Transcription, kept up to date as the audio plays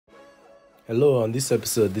Hello, on this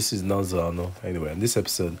episode, this is Nozano. Anyway, on this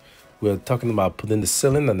episode, we're talking about putting the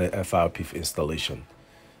ceiling and the FRP installation.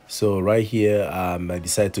 So right here, I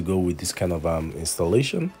decided to go with this kind of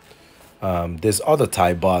installation. There's other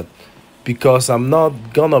type, but because I'm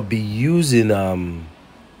not gonna be using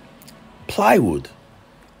plywood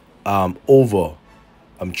over,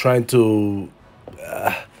 I'm trying to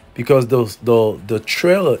because the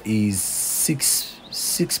trailer is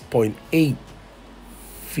 6.8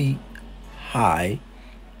 feet high.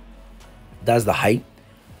 That's the height,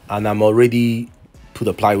 and I'm already put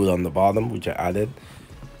the plywood on the bottom, which I added.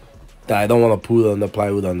 That I don't want to put on the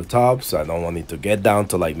plywood on the top, so I don't want it to get down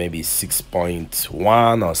to like maybe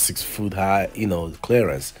 6.1 or 6 foot high,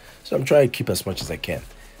 clearance. So I'm trying to keep as much as I can.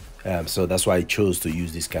 So that's why I chose to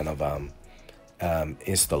use this kind of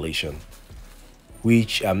installation,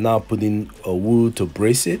 which I'm now putting a wood to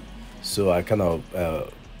brace it. So I kind of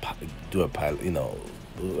do a pilot,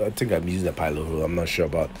 I think I'm using a pilot hole. I'm not sure,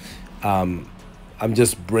 but I'm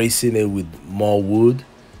just bracing it with more wood.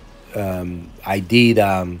 I did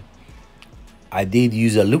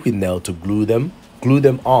use a liquid nail to glue them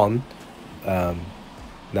on.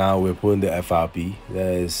 Now we're putting the FRP.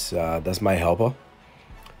 That's my helper,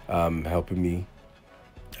 helping me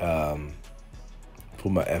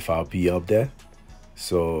put my FRP up there.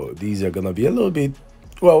 So these are gonna be a little bit,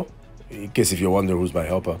 well, in case if you're wondering who's my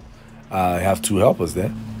helper, I have two helpers there.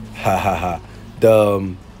 Ha ha ha.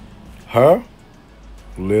 The her,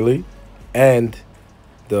 Lily, and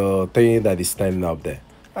the thing that is standing up there.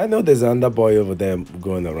 I know there's another boy over there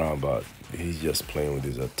going around, but he's just playing with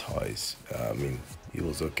his toys. I mean, he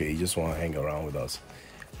was okay. He just want to hang around with us.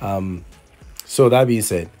 So that being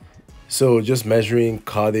said, so just measuring,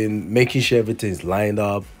 cutting, making sure everything's lined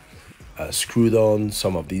up, screwed on.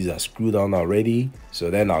 Some of these are screwed on already,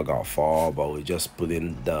 so they're not gonna fall. But we just put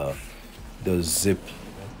in the zip,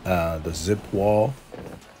 the zip wall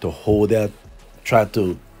to hold that. Try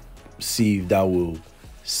to see if that will,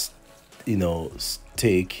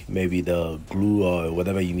 stick. Maybe the glue or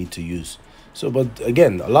whatever you need to use. So, but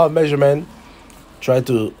again, a lot of measurement. Try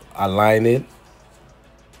to align it.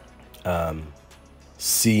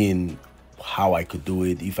 Seeing how I could do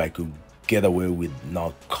it, if I could get away with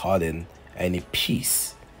not cutting any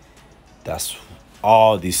piece. That's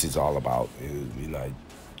all this is all about. I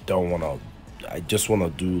don't want to. I just want to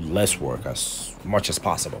do less work as much as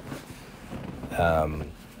possible.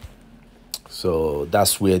 So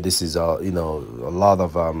that's where this is a lot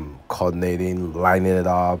of coordinating, lining it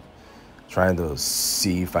up, trying to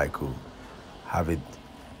see if I could have it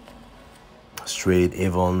straight,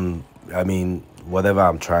 even. I mean, whatever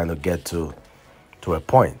I'm trying to get to a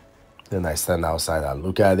point. Then I stand outside and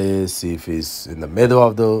look at it, see if it's in the middle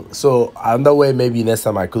of the. So another way, maybe next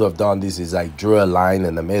time I could have done this is I drew a line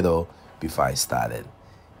in the middle before I started.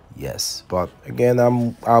 Yes, but again,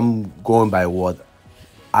 I'm going by what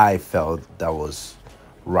I felt that was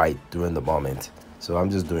right during the moment. So I'm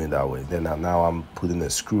just doing it that way. Then now I'm putting a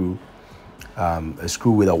screw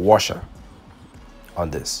with a washer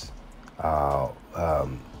on this. I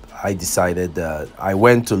decided that I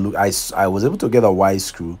went to look. I was able to get a white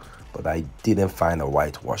screw, but I didn't find a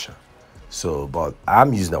white washer. So, but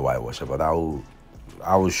I'm using a white washer. But I will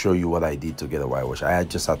show you what I did to get a white washer. I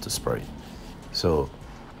just had to spray it. So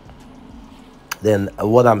then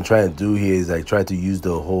what I'm trying to do here is I try to use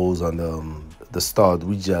the holes on the stud,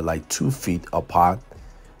 which are like 2 feet apart.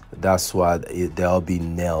 That's what they'll be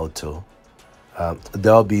nailed to.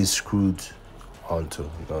 They'll be screwed onto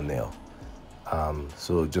the nail.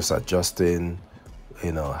 So just adjusting,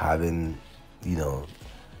 having,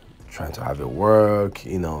 trying to have it work.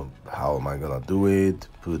 How am I gonna do it?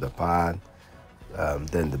 Put the pad,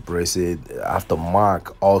 then the bracelet. I have to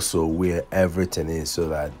mark also where everything is so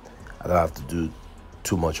that I don't have to do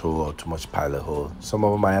too much hole or too much pilot hole. Some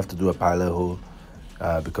of them I have to do a pilot hole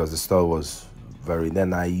because the store was very.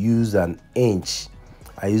 Then I used an inch.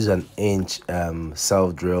 I use an inch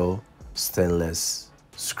self drill stainless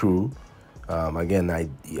screw. Again,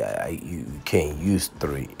 you can't use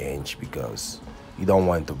 3 inch because you don't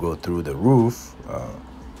want it to go through the roof.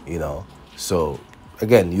 So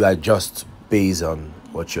again, you adjust based on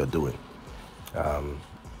what you're doing.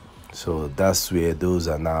 So that's where those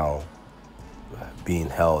are now being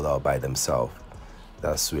held out by themselves.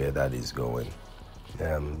 That's where that is going.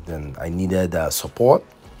 Then I needed support,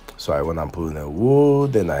 so I went and put in a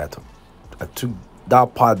wood. Then I took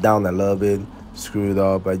that part down a little bit, screwed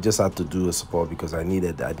up. I just had to do a support because I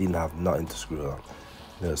didn't have nothing to screw on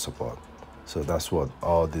the support. So that's what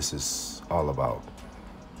all this is all about.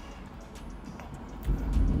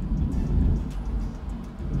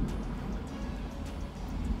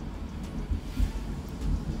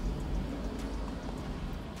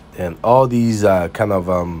 And all these kind of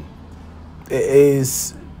it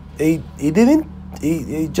is it didn't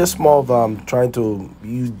it just more of trying to,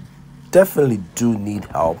 you definitely do need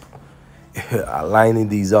help aligning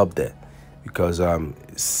these up there, because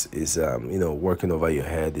it's working over your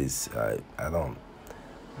head is I don't,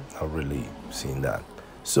 not really seeing that.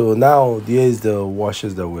 So now there's the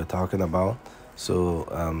washes that we're talking about. So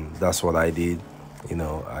that's what I did.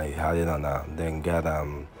 I had it on then got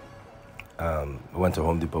went to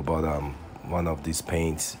Home Depot, bought one of these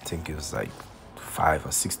paints. I think it was like $5 or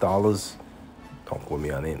 $6. Don't quote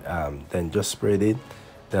me on it. Then just sprayed it,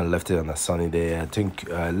 then left it on a sunny day. I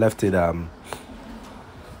think I left it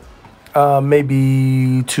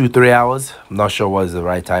maybe 2 3 hours. I'm not sure what is the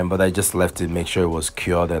right time, but I just left it, make sure it was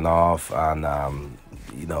cured enough, and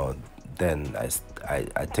you know, then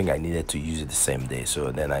I think I needed to use it the same day,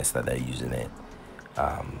 so then I started using it.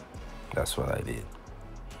 Um, that's what I did,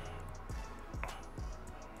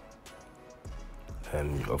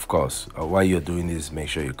 and of course, while you're doing this, make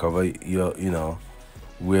sure you cover your,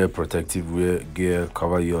 wear protective wear gear,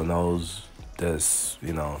 cover your nose. There's,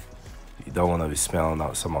 you don't want to be smelling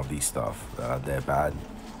out some of these stuff. They're bad.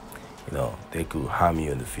 They could harm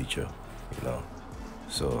you in the future. You know.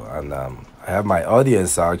 So, and I have my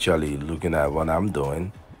audience actually looking at what I'm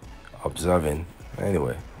doing, observing.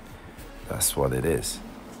 Anyway, that's what it is.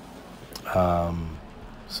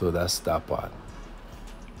 So that's that part.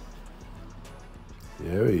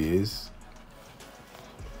 There he is.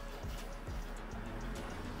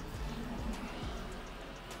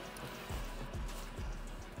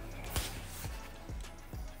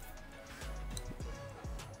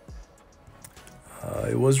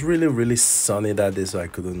 It was really, really sunny that day, so I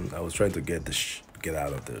couldn't. I was trying to get get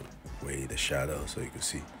out of the way, the shadow, so you could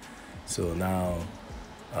see. So now,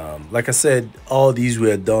 like I said, all these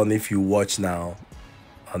were done. If you watch now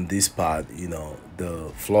on this part,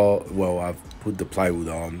 the floor. Well, I've put the plywood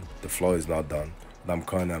on. The floor is not done. But I'm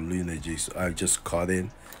cutting. I'm leaving the jigs. I just cut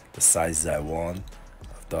in the size I want.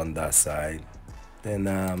 I've done that side. Then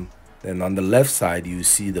on the left side, you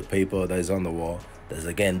see the paper that is on the wall. There's,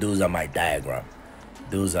 again, those are my diagram.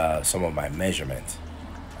 Those are some of my measurements.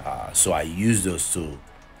 So I use those to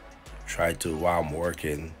try to, while I'm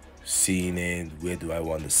working, seeing it, where do I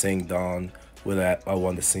want the sink done, where do I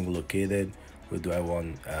want the sink located, where do I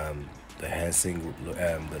want the hand sink,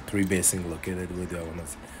 the three bay sink located, where do I want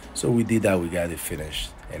it. So we did that, we got it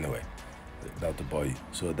finished anyway, not the body.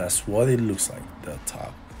 So that's what it looks like, the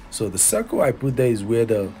top. So the circle I put there is where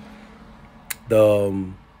the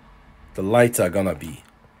lights are gonna be.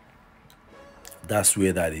 That's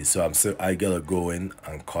where that is. So I gotta go in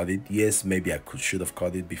and cut it. Yes, maybe I should have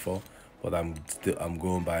cut it before, but I'm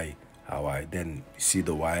going by how I then see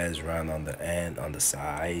the wires run on the end, on the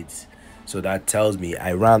sides. So that tells me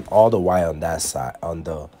I ran all the wire on that side, on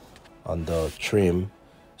the trim.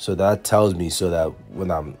 So that tells me, so that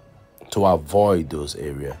when I'm to avoid those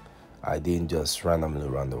areas, I didn't just randomly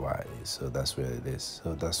run the wire. So that's where it is.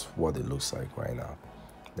 So that's what it looks like right now.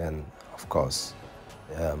 Then of course,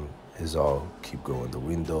 is all keep going. The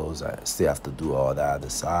windows, I still have to do all that. The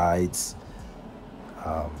sides.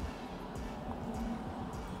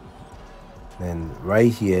 Then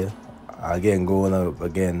right here, again, going up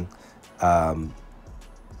again.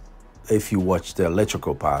 If you watch the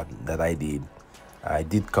electrical part that I did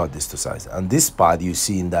cut this to size. And this part, you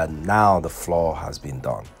see that now the floor has been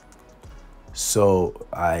done. So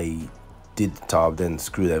I did the top, then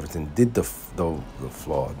screwed everything, did the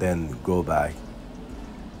floor, then go back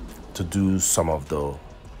to do some of the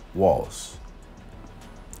walls,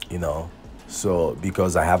 so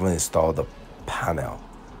because I haven't installed the panel,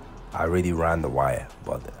 I already ran the wire,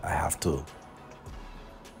 but I have to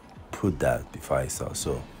put that before I start.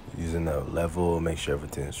 So using a level, make sure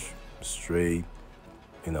everything's straight,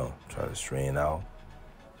 try to straighten out.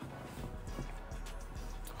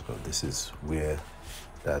 So this is where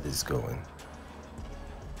that is going.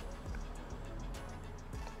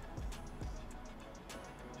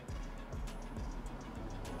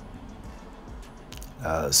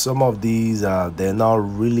 Some of these, they're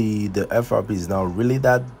not really, the FRP is not really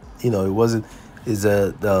that, it wasn't, is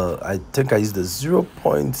I think I used the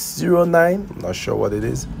 0.09, I'm not sure what it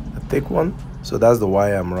is, a thick one. So that's the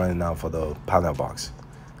wire I'm running now for the panel box.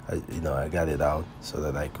 I got it out so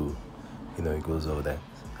that I could, it goes over there.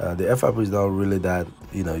 The FRP is not really that,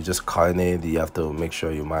 you just cutting it. You have to make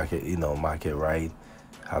sure you mark it, mark it right,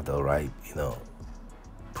 have the right,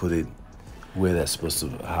 put it where they're supposed to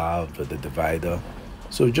have the divider.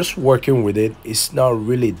 So just working with it, it's not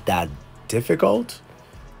really that difficult.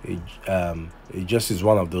 It just is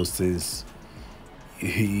one of those things.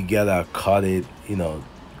 You gotta cut it,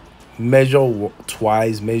 measure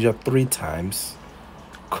twice, measure 3 times,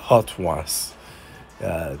 cut once,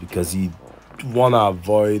 because you want to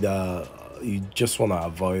avoid you just want to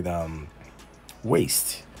avoid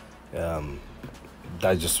waste.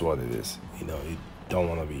 That's just what it is. You don't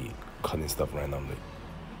want to be cutting stuff randomly,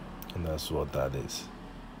 and that's what that is.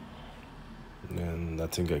 And I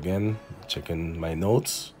think again, checking my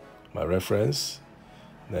notes, my reference,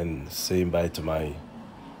 then saying bye to my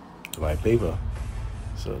paper.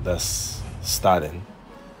 So that's starting.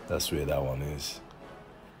 That's where that one is.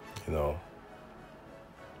 You know,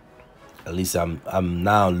 at least I'm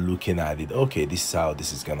now looking at it. Okay, this is how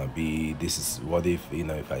this is gonna be. This is what if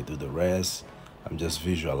if I do the rest. I'm just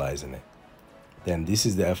visualizing it. Then this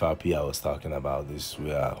is the FRP I was talking about. This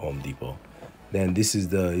we are at Home Depot. Then this is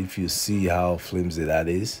the, if you see how flimsy that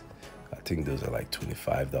is, I think those are like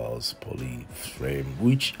 $25 poly frame,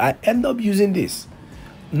 which I end up using this.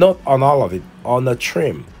 Not on all of it, on the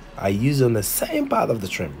trim. I use on the same part of the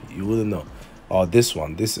trim. You wouldn't know. Or this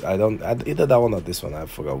one. This either that one or this one. I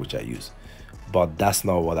forgot which I use. But that's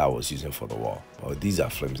not what I was using for the wall. But these are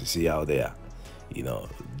flimsy. See how they are.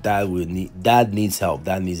 That needs help.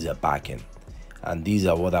 That needs a backing. And these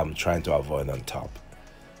are what I'm trying to avoid on top.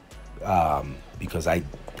 Because I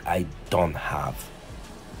don't have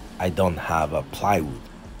a plywood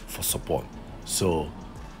for support. So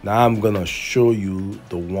now I'm gonna show you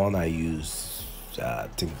the one I use. I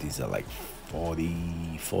think these are like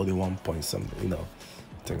 41 point something, I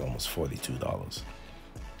think almost $42.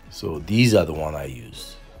 So these are the one I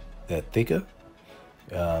use. They're thicker.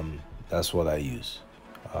 That's what I use.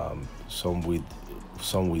 Some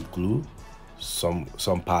with glue, some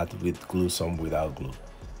part with glue, some without glue.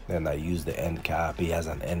 Then I use the end cap. He has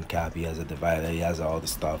an end cap, he has a divider, he has all the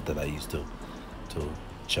stuff that I use to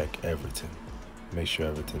check everything, make sure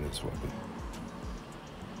everything is working.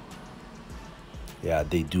 Yeah,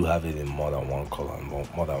 they do have it in more than one color and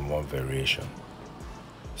more than one variation.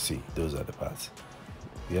 See, those are the parts.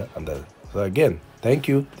 Yeah, and so again, thank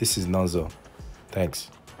you. This is Nonzo.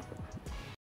 Thanks.